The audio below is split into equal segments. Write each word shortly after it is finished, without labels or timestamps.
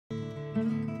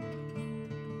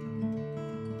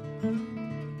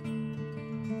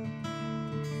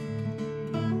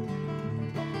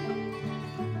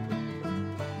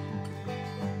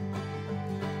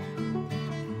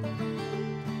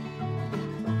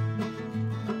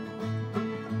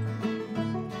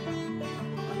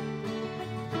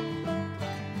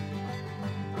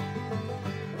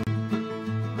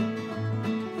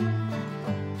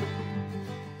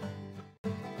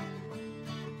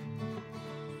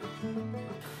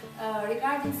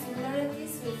Regarding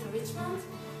similarities with Richmond,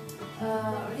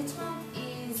 Richmond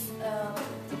is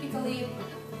typically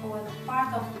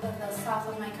part of the south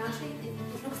of my country.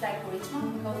 It looks like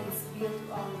Richmond because it's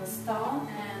built on the stone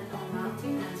and on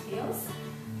mountain and hills,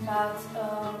 but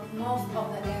most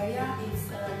of the area is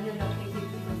near located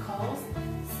in the coast.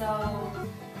 So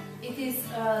it is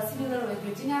similar with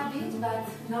Virginia Beach, but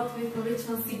not with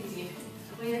Richmond City.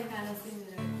 We are kind of similar.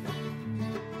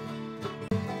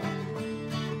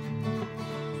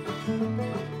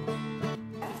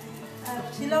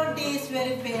 Ceylon tea is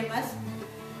very famous.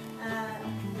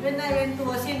 When I went to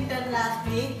Washington last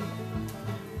week,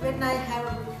 when I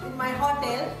have in my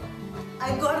hotel,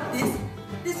 I got this.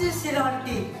 This is Ceylon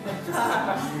tea.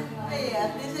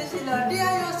 Yeah, this is Ceylon tea.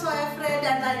 I was so afraid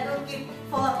and I took it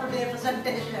for today's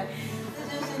presentation.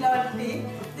 This is Ceylon tea.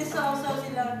 This is also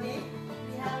Ceylon tea.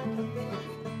 We have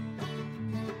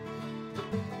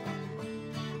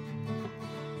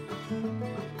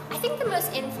I think the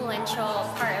most influential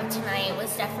part of tonight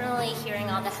was definitely hearing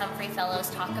all the Humphrey Fellows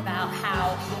talk about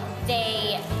how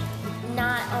they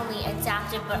not only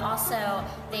adapted but also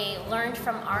they learned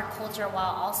from our culture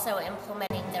while also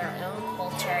implementing their own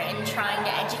culture and trying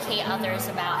to educate others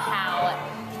about how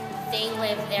they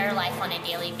live their life on a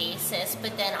daily basis,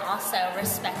 but then also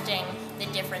respecting the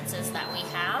differences that we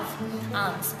have.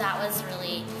 So that was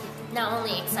really not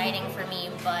only exciting for me,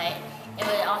 but it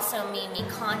would also made me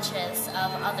conscious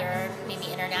of other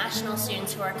maybe international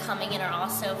students who are coming in are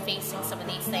also facing some of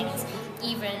these things,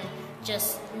 even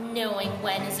just knowing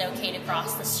when is okay to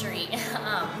cross the street.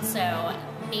 So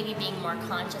maybe being more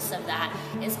conscious of that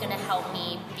is going to help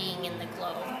me being in the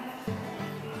globe.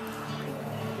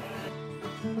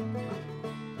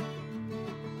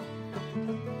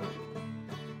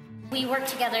 We worked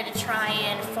together to try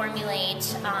and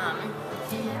formulate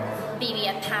maybe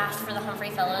a path for the Humphrey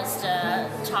Fellows to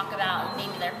talk about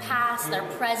maybe their past, their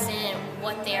present,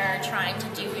 what they're trying to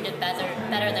do to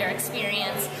better their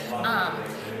experience.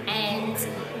 And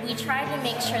we tried to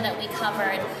make sure that we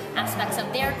covered aspects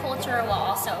of their culture while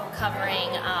also covering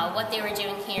what they were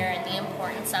doing here and the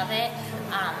importance of it.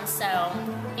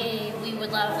 We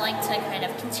would like to kind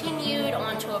of continue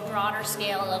onto a broader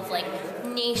scale of like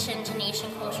nation to nation,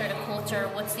 culture to culture,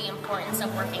 what's the importance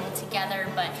of working together,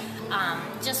 but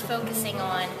just focusing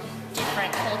on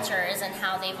different cultures and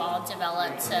how they've all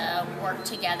developed to work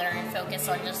together and focus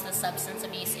on just the substance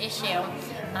abuse issue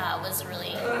was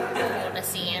really cool to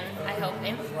see, and I hope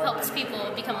it helps people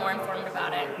become more informed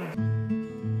about it.